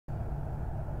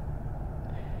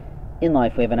In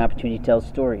life, we have an opportunity to tell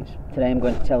stories. Today I'm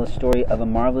going to tell a story of a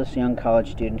marvelous young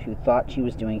college student who thought she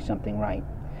was doing something right.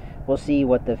 We'll see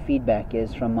what the feedback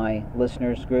is from my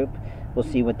listeners group. We'll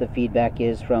see what the feedback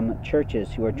is from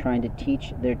churches who are trying to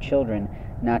teach their children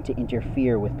not to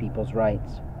interfere with people's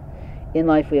rights. In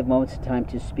life, we have moments of time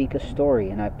to speak a story,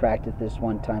 and I've practiced this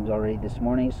one time already this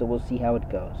morning, so we'll see how it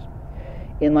goes.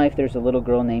 In life, there's a little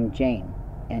girl named Jane,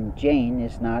 and Jane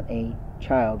is not a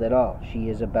child at all. She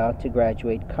is about to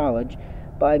graduate college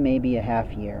by maybe a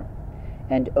half year,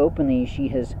 and openly she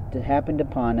has happened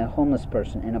upon a homeless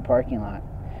person in a parking lot.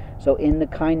 So in the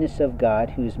kindness of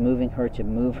God, who's moving her to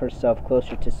move herself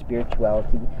closer to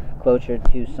spirituality, closer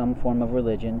to some form of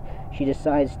religion, she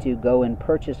decides to go and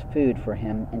purchase food for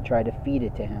him and try to feed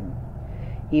it to him.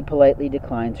 He politely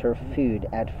declines her food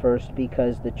at first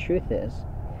because the truth is,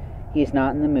 he is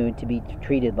not in the mood to be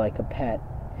treated like a pet.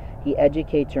 He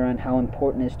educates her on how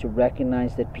important it is to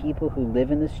recognize that people who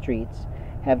live in the streets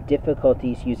have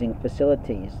difficulties using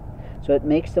facilities, so it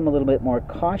makes them a little bit more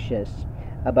cautious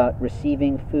about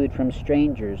receiving food from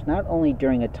strangers, not only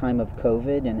during a time of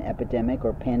COVID, an epidemic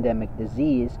or pandemic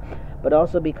disease, but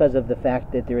also because of the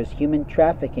fact that there is human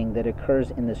trafficking that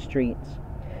occurs in the streets.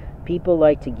 People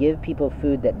like to give people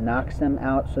food that knocks them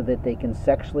out so that they can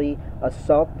sexually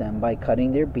assault them by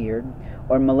cutting their beard,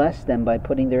 or molest them by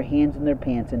putting their hands in their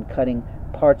pants and cutting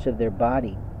parts of their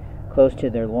body close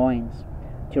to their loins,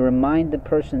 to remind the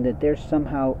person that they're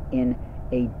somehow in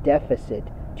a deficit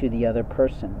to the other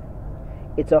person.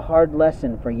 It's a hard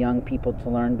lesson for young people to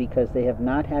learn because they have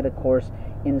not had a course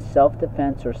in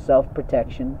self-defense or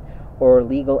self-protection or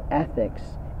legal ethics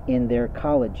in their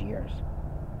college years.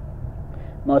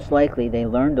 Most likely they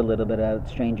learned a little bit about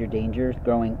stranger dangers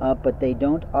growing up, but they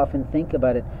don't often think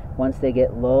about it once they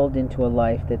get lulled into a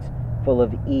life that's full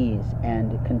of ease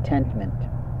and contentment.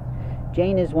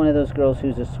 Jane is one of those girls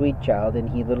who's a sweet child, and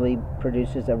he literally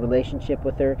produces a relationship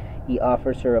with her. He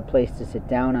offers her a place to sit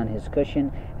down on his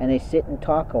cushion, and they sit and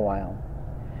talk a while.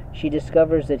 She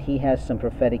discovers that he has some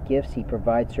prophetic gifts. He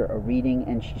provides her a reading,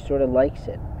 and she sort of likes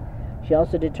it. She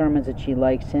also determines that she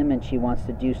likes him and she wants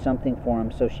to do something for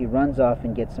him, so she runs off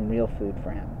and gets some real food for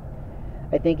him.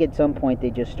 I think at some point they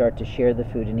just start to share the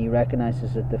food, and he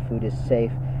recognizes that the food is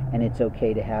safe and it's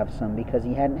okay to have some because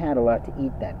he hadn't had a lot to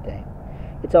eat that day.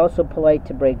 It's also polite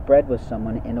to break bread with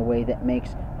someone in a way that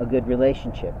makes a good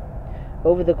relationship.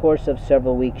 Over the course of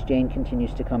several weeks, Jane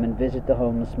continues to come and visit the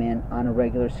homeless man on a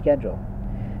regular schedule.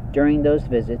 During those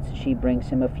visits, she brings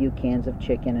him a few cans of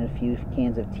chicken and a few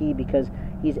cans of tea because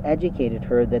he's educated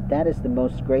her that that is the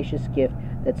most gracious gift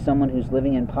that someone who's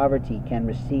living in poverty can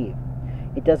receive.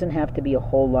 It doesn't have to be a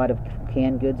whole lot of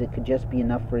canned goods. It could just be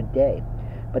enough for a day.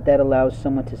 But that allows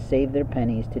someone to save their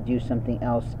pennies to do something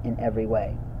else in every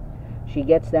way. She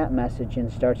gets that message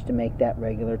and starts to make that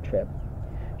regular trip.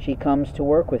 She comes to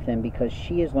work with him because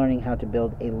she is learning how to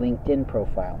build a LinkedIn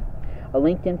profile. A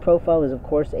LinkedIn profile is, of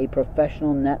course, a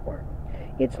professional network.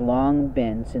 It's long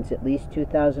been, since at least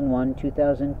 2001,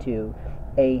 2002,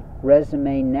 a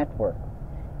resume network.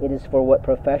 It is for what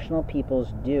professional people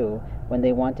do when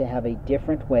they want to have a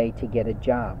different way to get a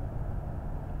job.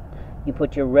 You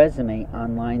put your resume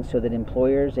online so that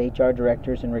employers, HR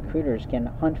directors, and recruiters can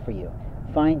hunt for you,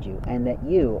 find you, and that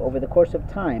you, over the course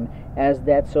of time, as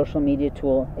that social media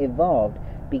tool evolved,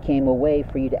 became a way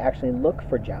for you to actually look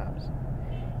for jobs.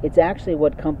 It's actually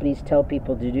what companies tell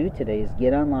people to do today is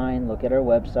get online, look at our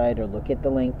website, or look at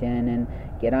the LinkedIn, and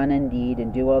get on Indeed,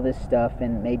 and do all this stuff,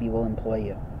 and maybe we'll employ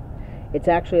you. It's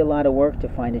actually a lot of work to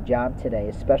find a job today,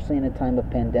 especially in a time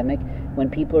of pandemic when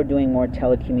people are doing more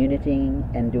telecommuting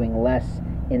and doing less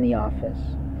in the office.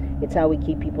 It's how we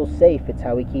keep people safe, it's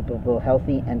how we keep people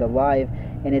healthy and alive,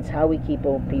 and it's how we keep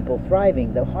people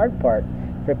thriving. The hard part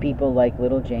for people like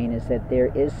little Jane is that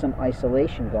there is some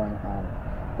isolation going on,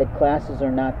 that classes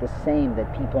are not the same,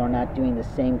 that people are not doing the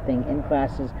same thing in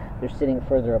classes, they're sitting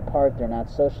further apart, they're not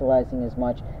socializing as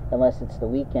much unless it's the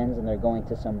weekends and they're going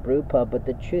to some brew pub. But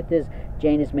the truth is,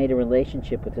 Jane has made a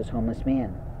relationship with this homeless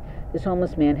man. This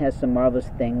homeless man has some marvelous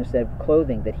things, that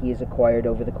clothing that he has acquired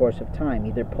over the course of time,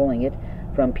 either pulling it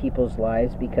from people's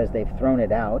lives because they've thrown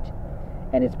it out,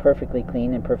 and it's perfectly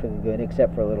clean and perfectly good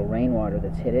except for a little rainwater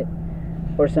that's hit it,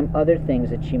 or some other things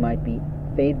that she might be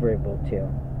favorable to.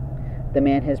 The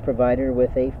man has provided her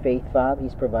with a faith fob.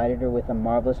 He's provided her with a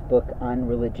marvelous book on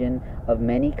religion of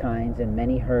many kinds and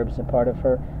many herbs, a part of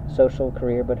her social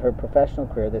career, but her professional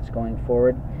career that's going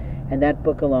forward. And that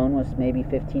book alone was maybe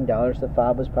 $15. The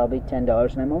fob was probably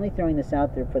 $10. And I'm only throwing this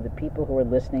out there for the people who are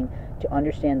listening to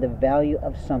understand the value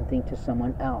of something to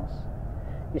someone else.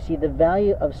 You see, the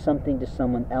value of something to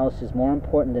someone else is more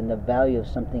important than the value of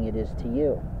something it is to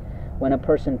you. When a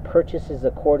person purchases a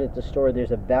cord at the store,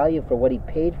 there's a value for what he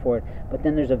paid for it, but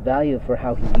then there's a value for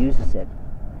how he uses it.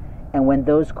 And when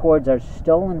those cords are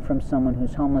stolen from someone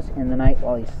who's homeless in the night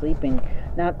while he's sleeping,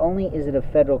 not only is it a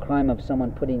federal crime of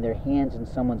someone putting their hands in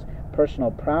someone's personal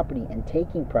property and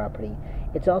taking property,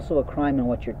 it's also a crime in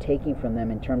what you're taking from them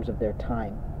in terms of their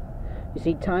time. You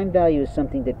see, time value is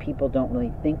something that people don't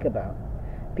really think about.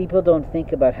 People don't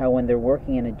think about how when they're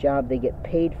working in a job, they get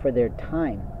paid for their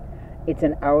time. It's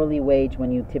an hourly wage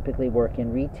when you typically work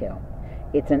in retail.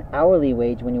 It's an hourly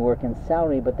wage when you work in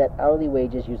salary, but that hourly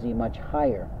wage is usually much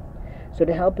higher. So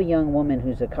to help a young woman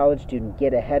who's a college student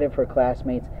get ahead of her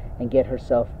classmates and get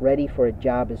herself ready for a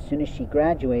job as soon as she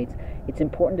graduates, it's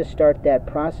important to start that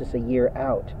process a year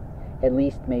out, at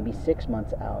least maybe 6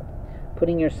 months out.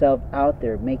 Putting yourself out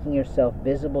there, making yourself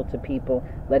visible to people,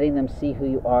 letting them see who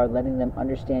you are, letting them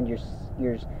understand your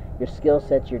skill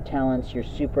sets, your talents, your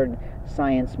super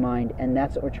science mind, and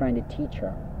that's what we're trying to teach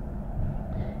her.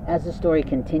 As the story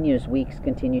continues, weeks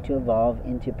continue to evolve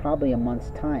into probably a month's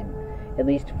time. At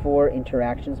least 4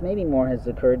 interactions, maybe more, has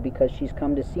occurred because she's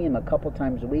come to see him a couple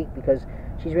times a week because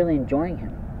she's really enjoying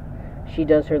him. She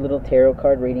does her little tarot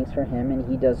card readings for him, and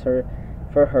he does for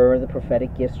her the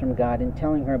prophetic gifts from God and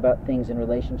telling her about things in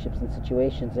relationships and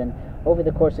situations, and over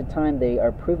the course of time they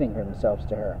are proving themselves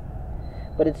to her.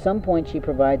 But at some point she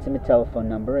provides him a telephone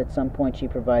number, at some point she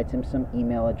provides him some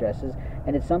email addresses,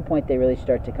 and at some point they really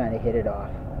start to kind of hit it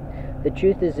off. The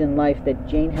truth is in life that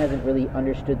Jane hasn't really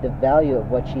understood the value of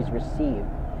what she's received.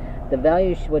 The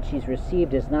value of what she's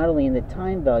received is not only in the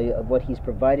time value of what he's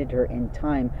provided her in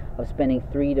time of spending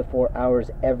 3 to 4 hours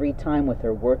every time with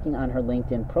her working on her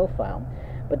LinkedIn profile,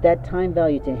 but that time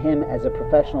value to him as a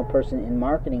professional person in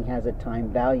marketing has a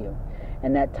time value.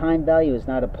 And that time value is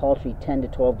not a paltry $10 to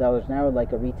 $12 an hour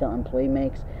like a retail employee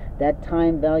makes. That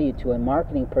time value to a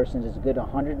marketing person is a good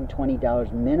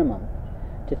 $120 minimum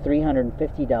to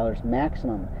 $350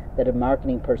 maximum that a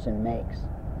marketing person makes.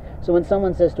 So when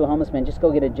someone says to a homeless man, just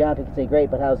go get a job, he can say, great,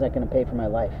 but how's that going to pay for my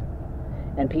life?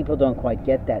 And people don't quite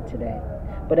get that today.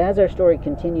 But as our story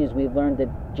continues, we've learned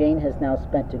that Jane has now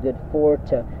spent a good 4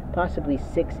 to possibly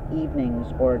 6 evenings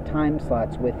or time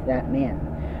slots with that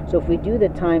man. So if we do the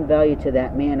time value to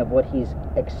that man of what he's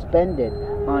expended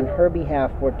on her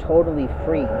behalf, we're totally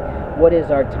free. What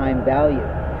is our time value?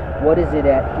 What is it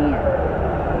at hand?